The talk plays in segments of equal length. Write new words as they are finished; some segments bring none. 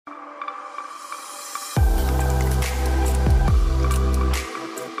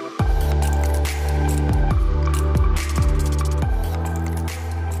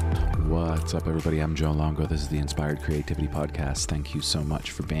What's up, everybody? I'm Joe Longo. This is the Inspired Creativity Podcast. Thank you so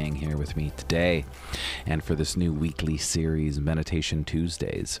much for being here with me today and for this new weekly series, Meditation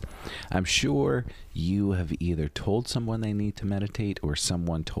Tuesdays. I'm sure you have either told someone they need to meditate or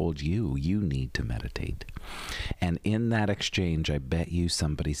someone told you you need to meditate. And in that exchange, I bet you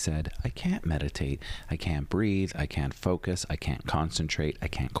somebody said, I can't meditate. I can't breathe. I can't focus. I can't concentrate. I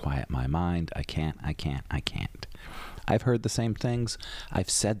can't quiet my mind. I can't. I've heard the same things. I've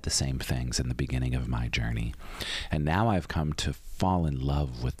said the same things in the beginning of my journey. And now I've come to fall in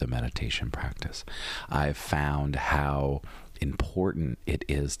love with the meditation practice. I've found how important it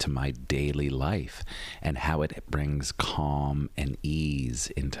is to my daily life and how it brings calm and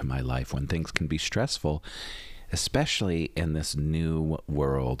ease into my life when things can be stressful, especially in this new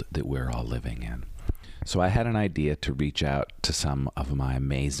world that we're all living in. So I had an idea to reach out to some of my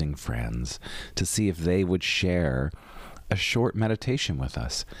amazing friends to see if they would share a short meditation with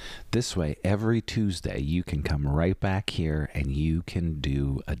us. This way, every Tuesday, you can come right back here and you can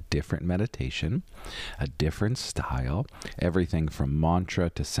do a different meditation, a different style, everything from mantra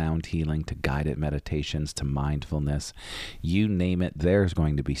to sound healing to guided meditations to mindfulness. You name it, there's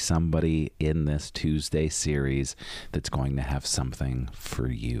going to be somebody in this Tuesday series that's going to have something for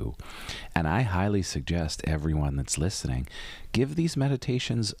you. And I highly suggest everyone that's listening, give these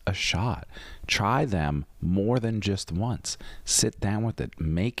meditations a shot. Try them more than just once. Sit down with it.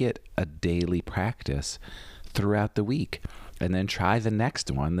 Make it a daily practice throughout the week. And then try the next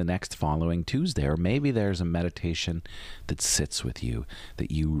one the next following Tuesday. Or maybe there's a meditation that sits with you,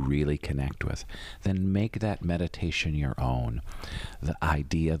 that you really connect with. Then make that meditation your own. The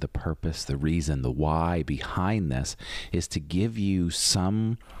idea, the purpose, the reason, the why behind this is to give you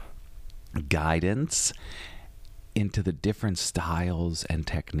some guidance into the different styles and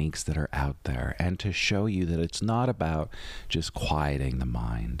techniques that are out there, and to show you that it's not about just quieting the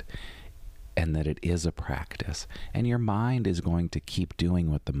mind, and that it is a practice. And your mind is going to keep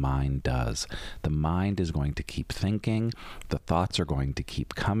doing what the mind does. The mind is going to keep thinking. The thoughts are going to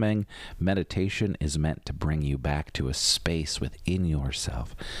keep coming. Meditation is meant to bring you back to a space within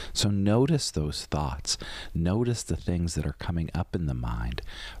yourself. So notice those thoughts. Notice the things that are coming up in the mind.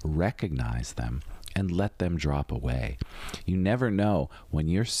 Recognize them and let them drop away. You never know when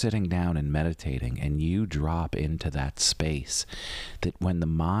you're sitting down and meditating and you drop into that space, that when the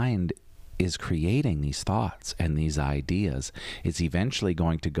mind is creating these thoughts and these ideas, it's eventually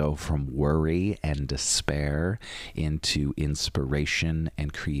going to go from worry and despair into inspiration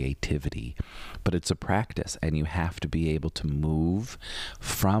and creativity. But it's a practice, and you have to be able to move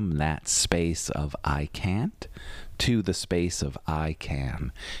from that space of I can't to the space of I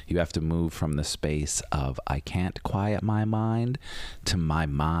can. You have to move from the space of I can't quiet my mind to my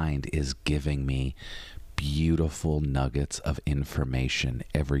mind is giving me beautiful nuggets of information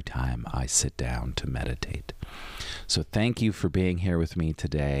every time I sit down to meditate. So thank you for being here with me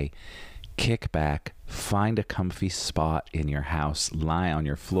today. Kick back, find a comfy spot in your house, lie on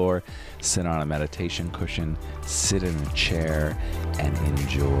your floor, sit on a meditation cushion, sit in a chair, and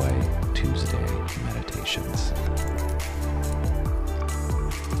enjoy Tuesday meditations.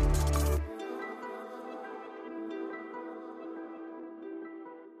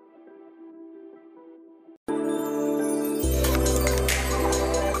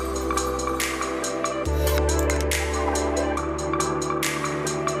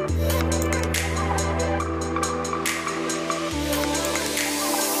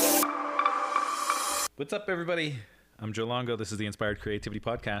 What's up, everybody? I'm Joe Longo. This is the Inspired Creativity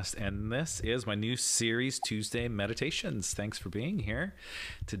Podcast, and this is my new series, Tuesday Meditations. Thanks for being here.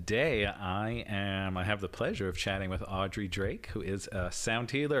 Today, I have the pleasure of chatting with Audrey Drake, who is a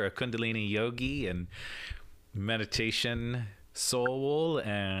sound healer, a Kundalini yogi, and meditation soul,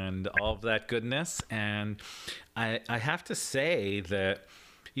 and all of that goodness. And I have to say that,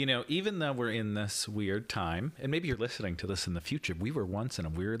 you know, even though we're in this weird time, and maybe you're listening to this in the future, we were once in a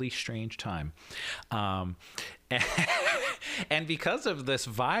weirdly strange time. And because of this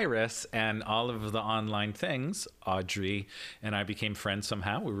virus and all of the online things, Audrey and I became friends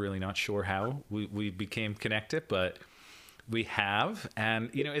somehow. We're really not sure how we became connected, but we have.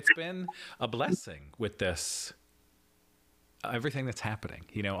 And, you know, it's been a blessing with this, everything that's happening,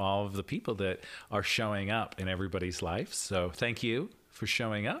 you know, all of the people that are showing up in everybody's life. So thank you for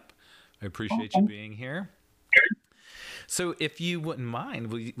showing up. I appreciate you being here. So if you wouldn't mind,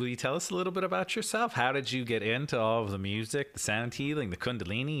 will you tell us a little bit about yourself? How did you get into all of the music, the sound healing, the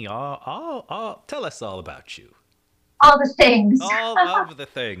Kundalini, all tell us all about you. All the things. All of the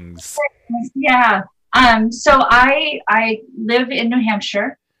things. Yeah. So I live in New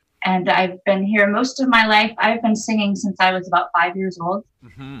Hampshire, and I've been here most of my life. I've been singing since I was about 5 years old,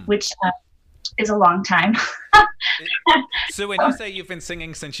 which is a long time. So when you say you've been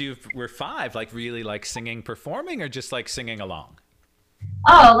singing since you were 5, like really like singing, performing, or just like singing along?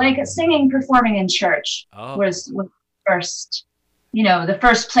 Oh, like singing, performing in church Oh. was first, the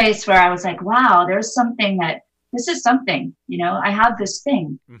first place where I was like, wow, there's something this is something, I have this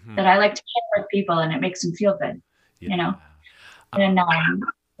thing Hmm. that I like to share with people and it makes them feel good, Yeah. and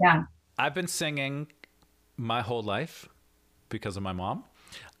yeah. I've been singing my whole life because of my mom.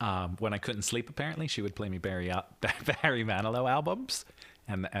 When I couldn't sleep, apparently, she would play me Barry Manilow albums,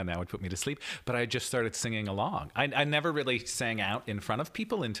 and that would put me to sleep. But I just started singing along. I never really sang out in front of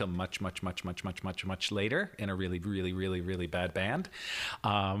people until much, much, much, much, much, much, much later in a really, really, really, really bad band.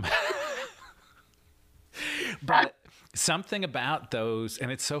 Um, but something about those,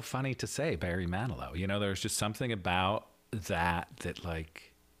 and it's so funny to say Barry Manilow. There's just something about that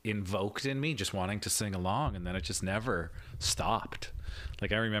like invoked in me just wanting to sing along, and then it just never stopped.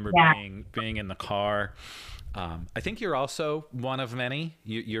 Like I remember Yeah. being in the car. I think you're also one of many.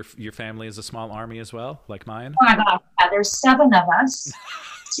 Your family is a small army as well, like mine. Oh my gosh, yeah, there's 7 of us.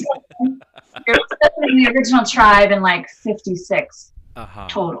 There's 7 in the original tribe and like 56 Uh-huh.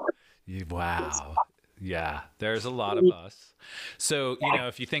 total. Wow. Yeah, there's a lot of us. So,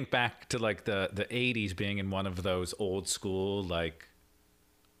 if you think back to like the 80s, being in one of those old school like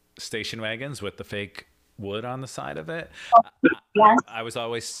station wagons with the fake wood on the side of it, Yes. I was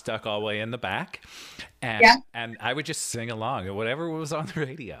always stuck all the way in the back, and Yeah. and I would just sing along, whatever was on the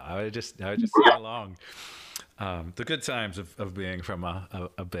radio. I would just sing along. The good times of being from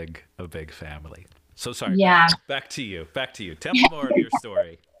a big family. So sorry. Yeah. Back to you. Back to you. Tell me more of your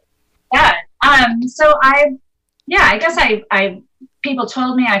story. Yeah. So I guess people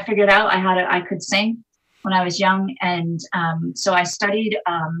told me, I figured out I could sing when I was young. And, so I studied,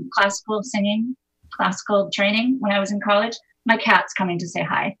 classical training when I was in college. My cat's coming to say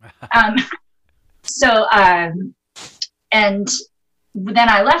hi. Um, so, and then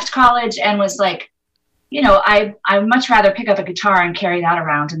I left college and was like, I would much rather pick up a guitar and carry that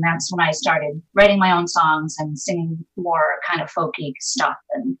around. And that's when I started writing my own songs and singing more kind of folky stuff.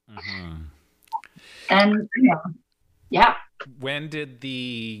 And Mhm. then, yeah. When did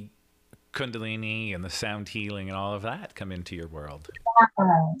the Kundalini and the sound healing and all of that come into your world?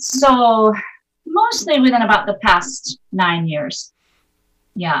 So mostly within about the past 9 years.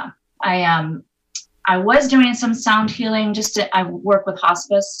 Yeah. I was doing some sound healing. I work with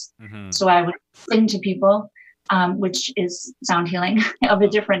hospice, Hmm. so I would sing to people, which is sound healing of a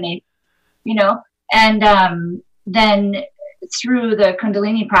different nature, And then through the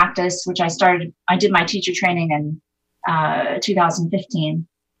Kundalini practice, which I did my teacher training in 2015.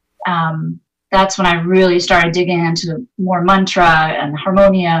 That's when I really started digging into more mantra and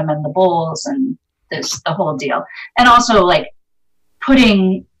harmonium and the bowls and the whole deal, and also like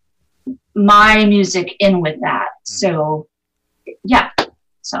putting my music in with that. So yeah.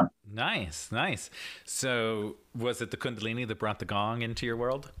 So Nice. So was it the Kundalini that brought the gong into your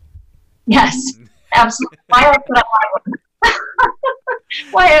world? yes, absolutely. Why else would I want one?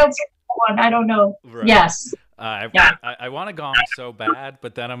 Why else would I want one? I don't know. Right. Yes. Yeah. I want a gong so bad,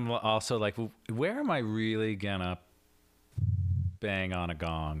 but then I'm also like, where am I really gonna bang on a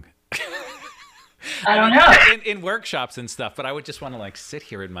gong? I don't know. In workshops and stuff, but I would just want to like sit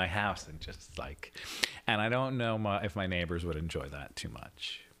here in my house and just like, and I don't know if my neighbors would enjoy that too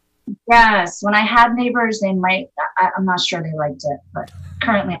much. Yes. When I had neighbors, they might, I'm not sure they liked it, but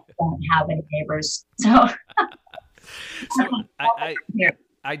currently I don't have any neighbors. So, So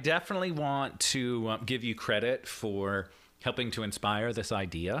I definitely want to give you credit for helping to inspire this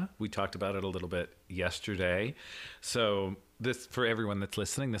idea. We talked about it a little bit yesterday. So this, for everyone that's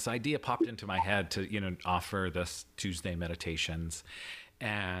listening, this idea popped into my head to, offer this Tuesday meditations.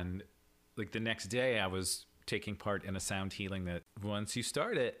 And like the next day I was taking part in a sound healing that once you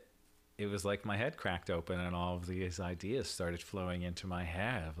start it was like my head cracked open and all of these ideas started flowing into my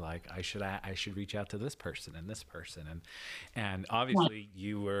head of like I should reach out to this person and this person and obviously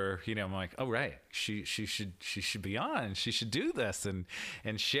you were I'm like, oh right, she should be on, she should do this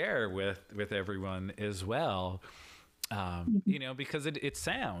and share with everyone as well. Because it's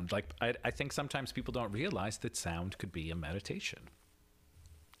sound. Like I think sometimes people don't realize that sound could be a meditation.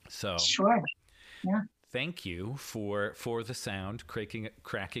 So sure. Yeah. thank you for the sound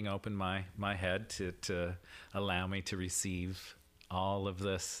cracking open my head to allow me to receive all of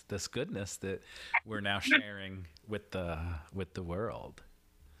this goodness that we're now sharing with the world.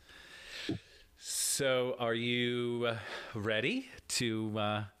 So are you ready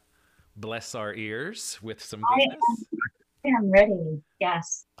to bless our ears with some goodness? I'm ready.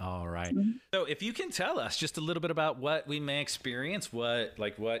 Yes. All right. Mhm. So if you can tell us just a little bit about what we may experience, what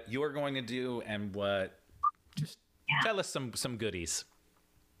you're going to do, and just Yeah, tell us some goodies.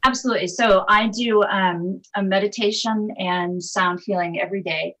 absolutely. So I do a meditation and sound healing every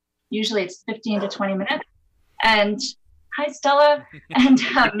day. Usually it's 15 to 20 minutes. And hi, Stella. And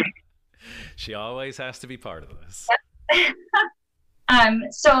She always has to be part of this.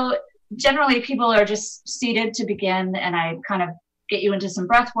 so generally people are just seated to begin, and I kind of get you into some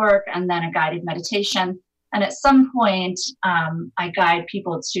breath work and then a guided meditation. And at some point, I guide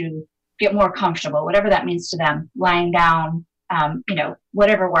people to get more comfortable, whatever that means to them, lying down,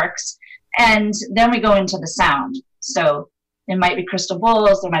 whatever works. And then we go into the sound. So it might be crystal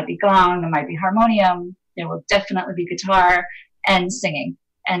bowls, there might be gong, there might be harmonium, there will definitely be guitar and singing.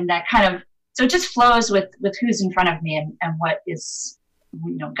 And that kind of, so it just flows with who's in front of me and what is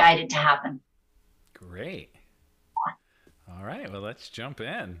guided to happen. Great. All right, well, let's jump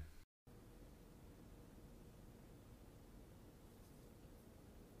in.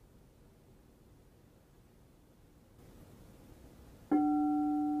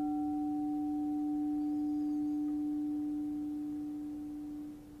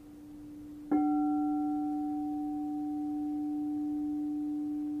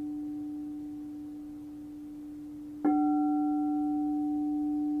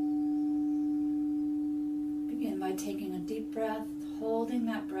 Begin by taking a deep breath, holding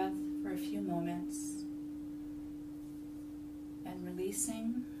that breath for a few moments, and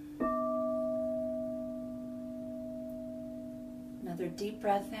releasing. Another deep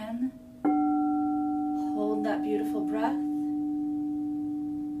breath in. Hold that beautiful breath.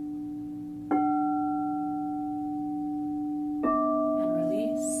 And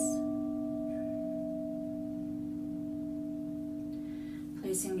release.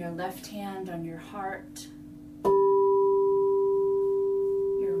 Placing your left hand on your heart.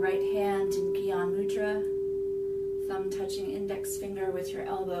 Your right hand in Gyan Mudra. Thumb touching index finger with your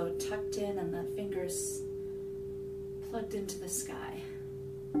elbow tucked in and the fingers plugged into the sky.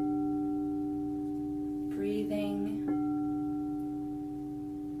 Breathing.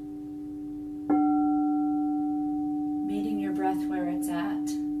 Meeting your breath where it's at.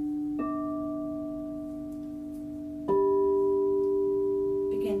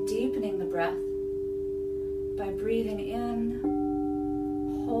 Begin deepening the breath by breathing in,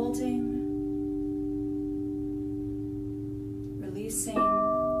 holding, releasing,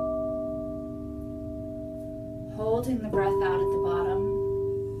 holding the breath out at the bottom,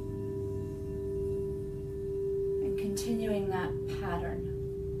 and continuing that pattern.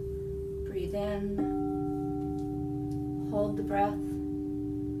 Breathe in, hold the breath,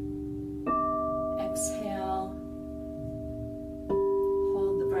 exhale,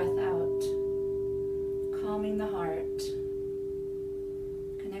 hold the breath out, calming the heart,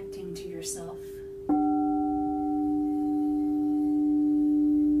 connecting to yourself.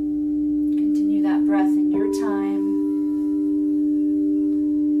 Continue that breath in your time.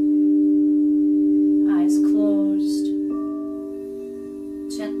 Eyes closed,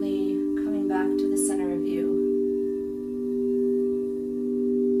 gently coming back to the center of you.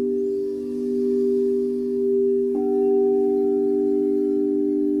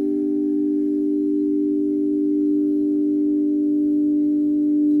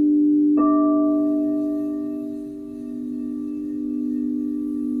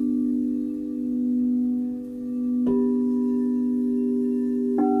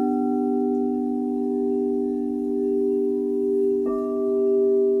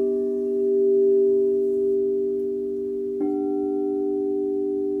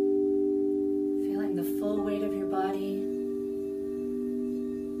 Feeling the full weight of your body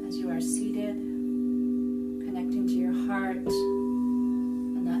as you are seated, connecting to your heart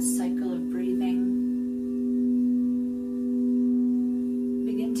and that cycle of breathing.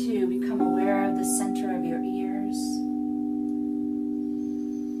 Begin to become aware of the center of your ears.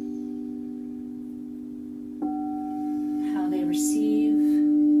 How they receive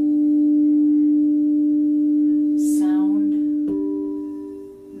sound,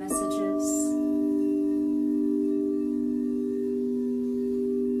 messages.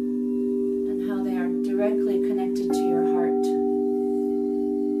 And how they are directly connected to your heart.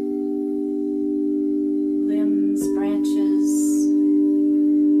 Limbs, branches,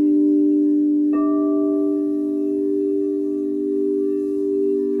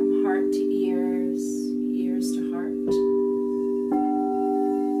 from heart to ears, ears to heart.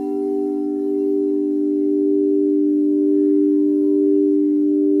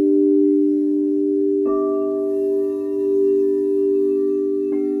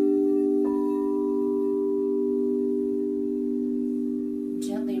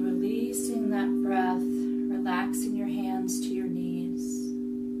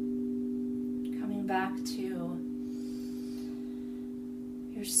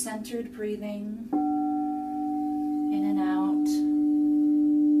 Your centered breathing in and out.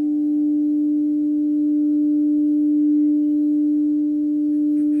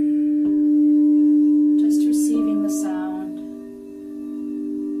 Just receiving the sound.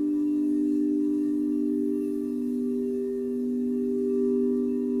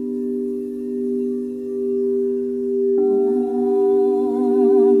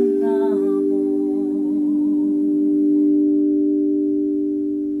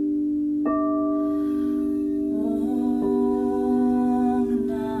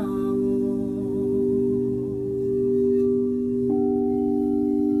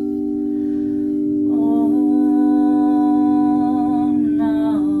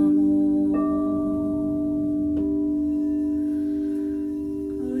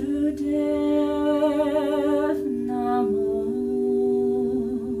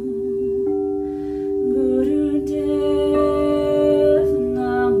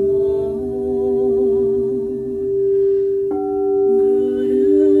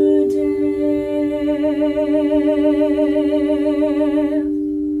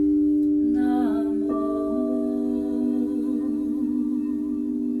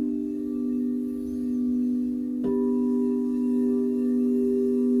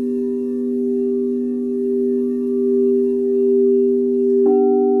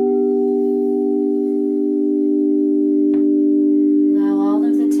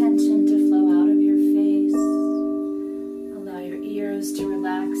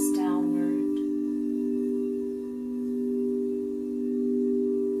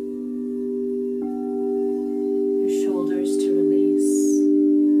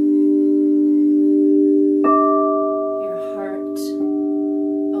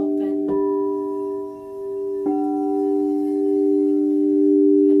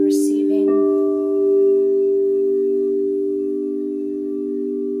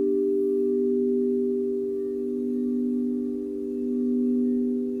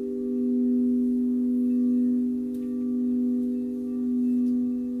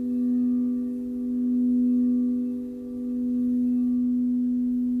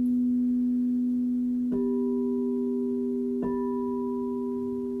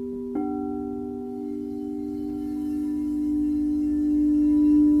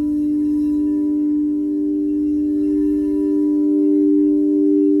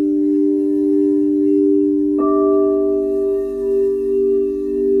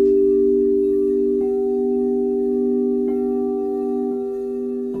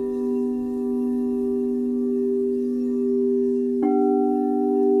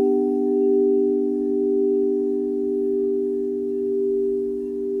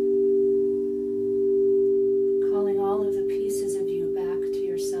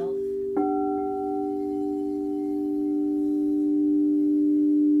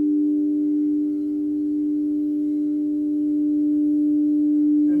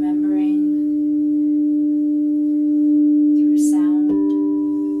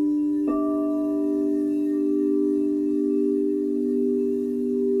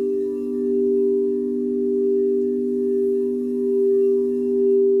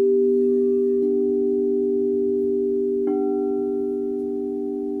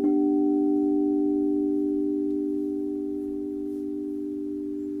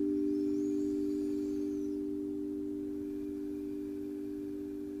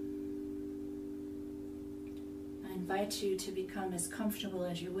 Invite you to become as comfortable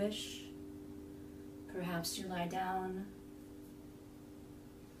as you wish. Perhaps you lie down.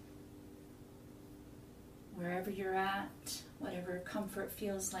 Wherever you're at, whatever comfort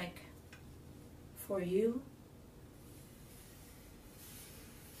feels like for you.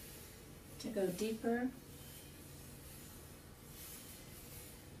 To go deeper.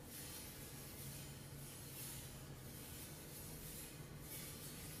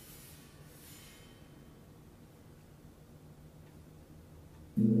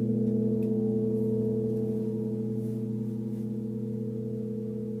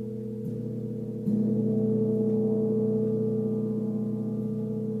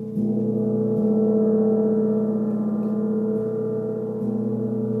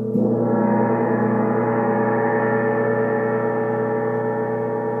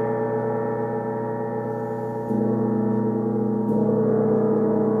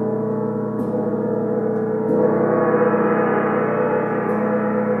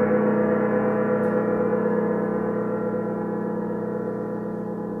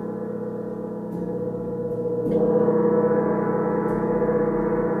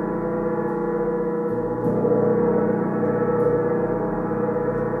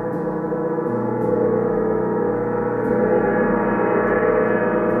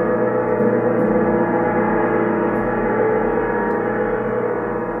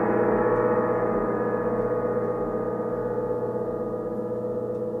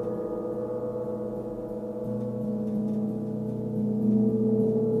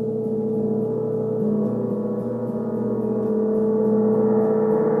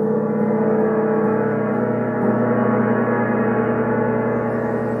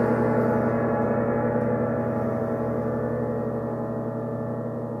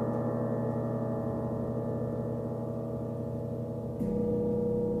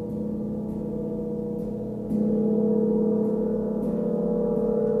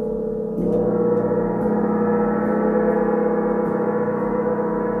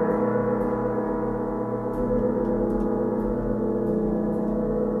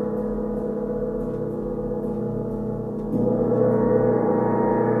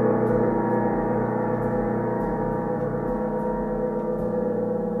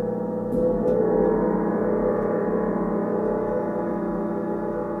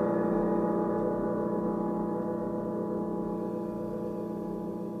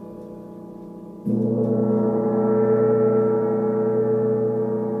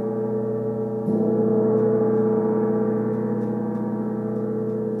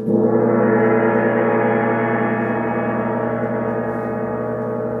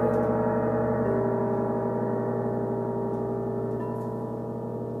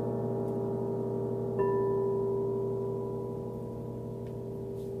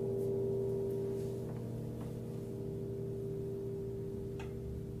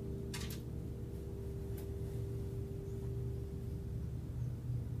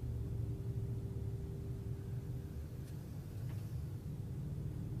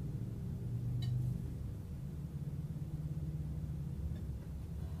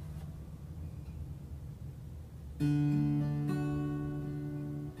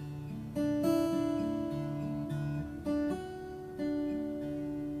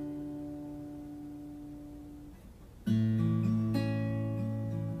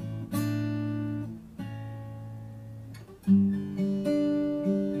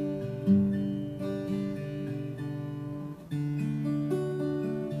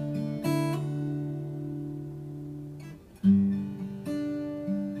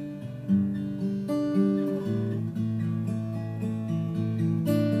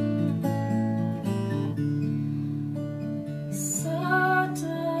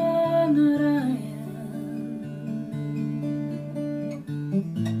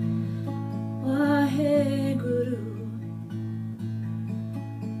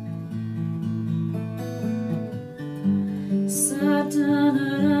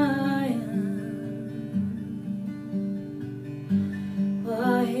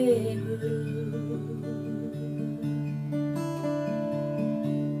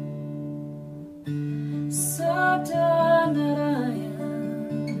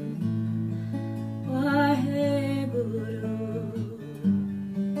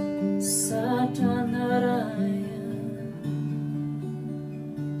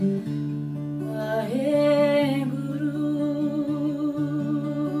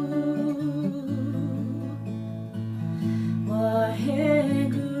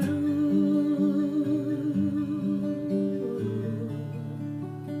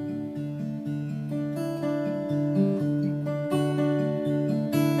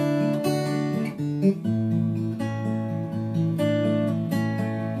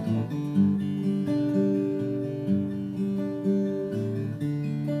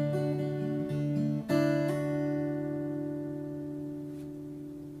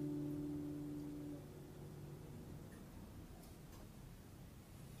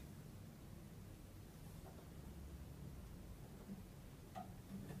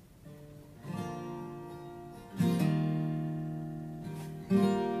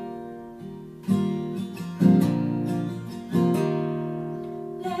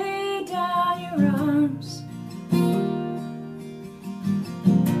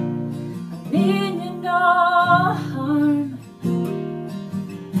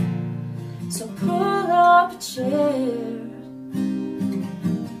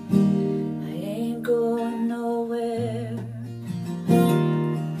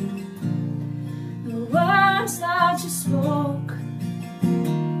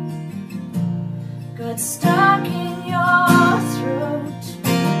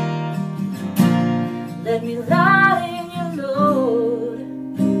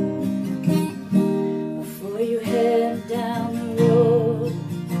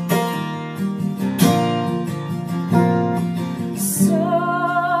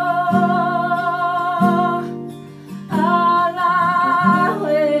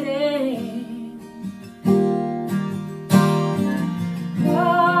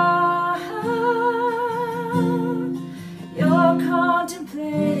 You're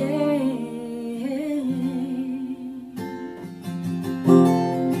contemplating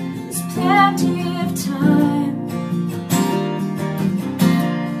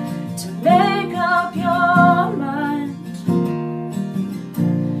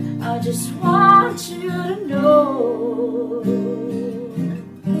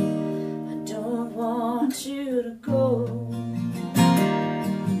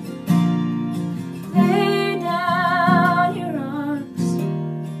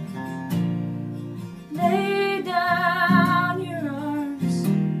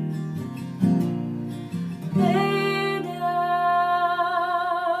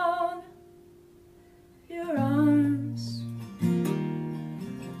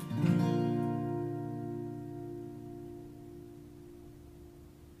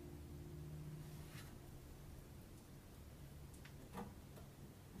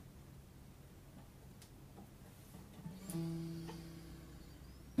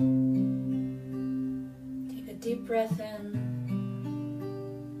deep breath in.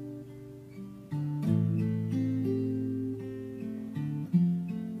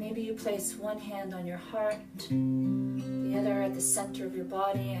 Maybe you place one hand on your heart, the other at the center of your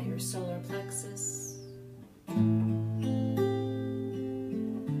body, at your solar plexus.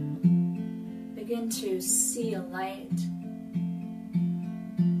 Begin to see a light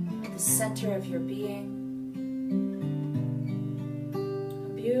at the center of your being. A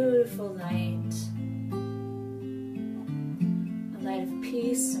beautiful light. A light of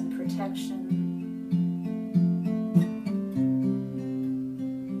peace and protection.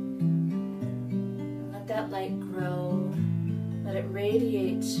 Let that light grow. Let it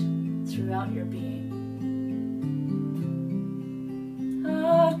radiate throughout your being.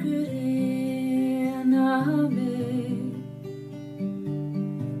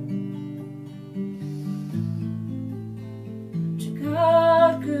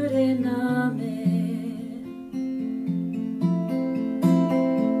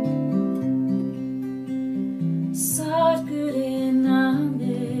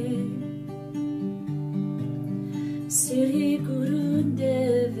 Sri Guru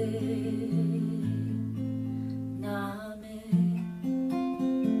Deve Name.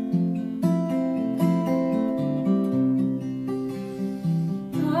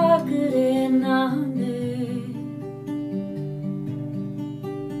 Agre Name.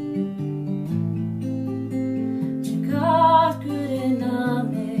 Jagat Gure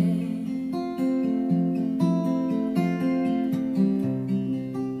Name.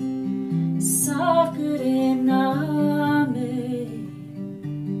 Sadgure Name.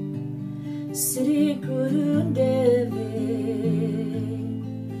 Sri Guru Deve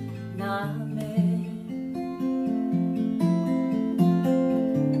Name.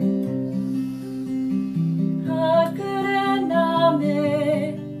 Agre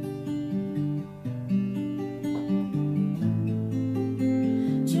Name.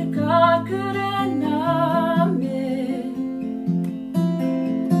 Jagat Gure Name.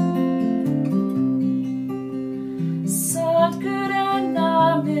 Sadguru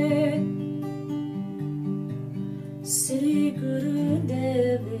Name. Sri Guru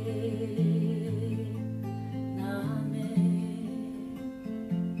Deve Name.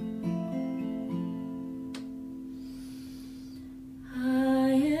 I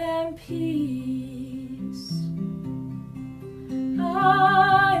am peace.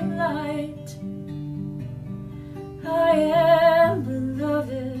 I'm light. I am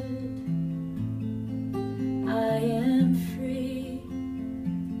beloved. I am free.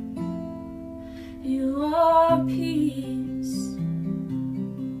 You are peace.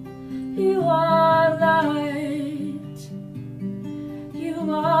 You are light. You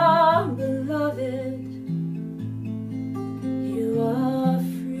are beloved. You are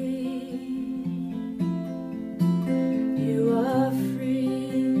free. You are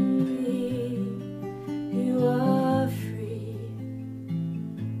free. You are free.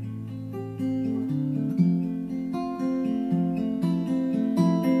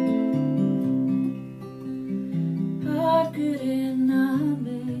 Agre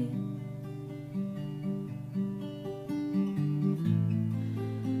Name.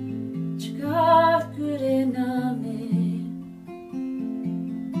 Jagat Gure Name.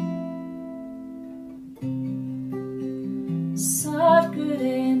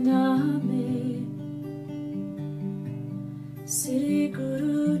 Sadgure Name. Sri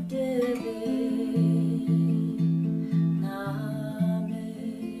Guru Deve Name.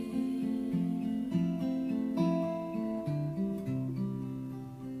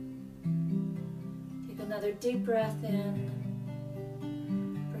 Take another deep breath in.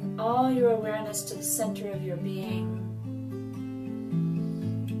 Bring all your awareness to the center of your being.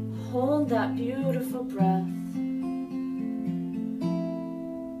 Hold that beautiful breath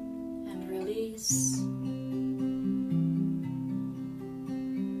and release.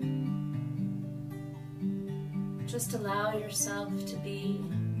 Just allow yourself to be,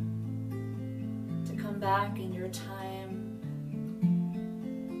 to come back in your time.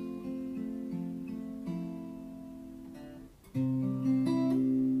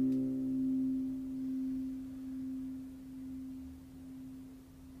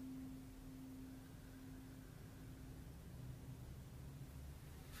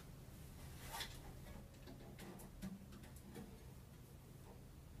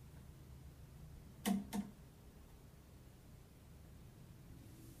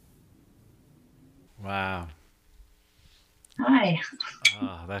 Wow. Hi.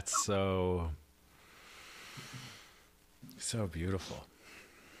 Oh, that's so beautiful.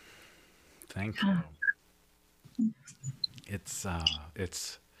 Thank you. It's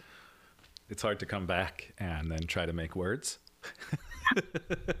it's hard to come back and then try to make words.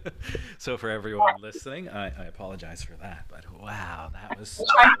 So for everyone listening, I apologize for that, but wow, that was so...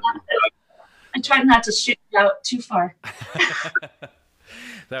 I tried not to shoot it out too far.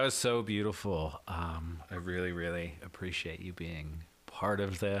 That was so beautiful. I really, really appreciate you being part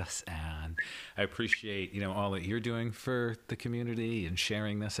of this, and I appreciate, all that you're doing for the community and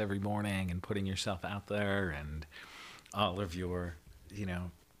sharing this every morning and putting yourself out there, and all of your,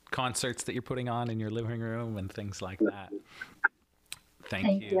 concerts that you're putting on in your living room and things like that.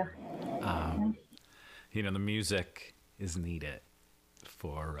 Thank you. The music is needed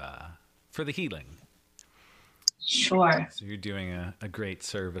for the healing. Sure. So you're doing a great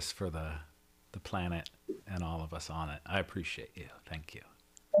service for the planet and all of us on it. I appreciate you. Thank you.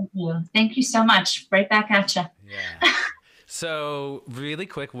 Thank you. Thank you so much. Right back at you. Yeah. So really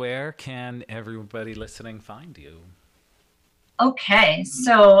quick, where can everybody listening find you? Okay.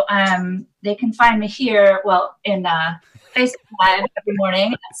 So they can find me here, in Facebook Live every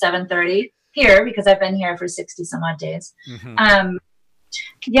morning at 7:30 here, because I've been here for 60 some odd days. Mm-hmm.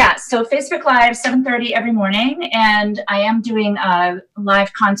 So Facebook Live, 7:30 every morning, and I am doing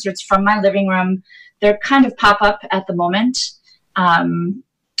live concerts from my living room. They're kind of pop up at the moment,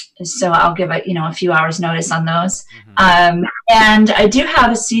 so I'll give a few hours notice on those. Mm-hmm. And I do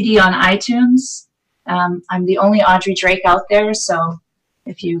have a CD on iTunes. I'm the only Audrey Drake out there, so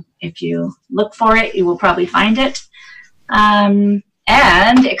if you look for it, you will probably find it. And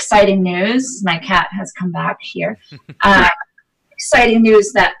exciting news, my cat has come back here. Exciting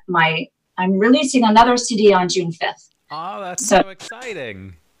news that I'm releasing another CD on June 5th. Oh, that's so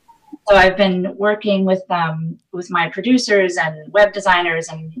exciting. So I've been working with my producers and web designers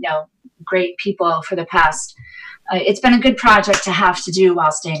and, great people for the past. It's been a good project to have to do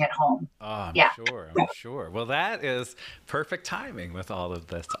while staying at home. Oh, I'm sure. Well, that is perfect timing with all of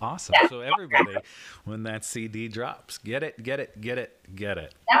this. Awesome. Yeah. So everybody, when that CD drops, get it.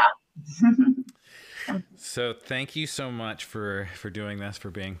 Yeah. So thank you so much for doing this,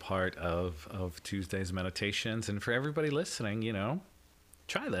 for being part of Tuesday's meditations. And for everybody listening,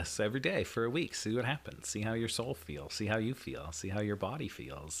 try this every day for a week. See what happens. See how your soul feels. See how you feel. See how your body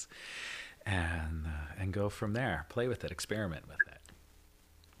feels. And go from there. Play with it. Experiment with it.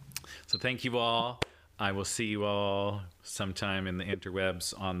 So thank you all. I will see you all sometime in the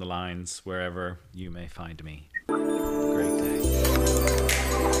interwebs, on the lines, wherever you may find me.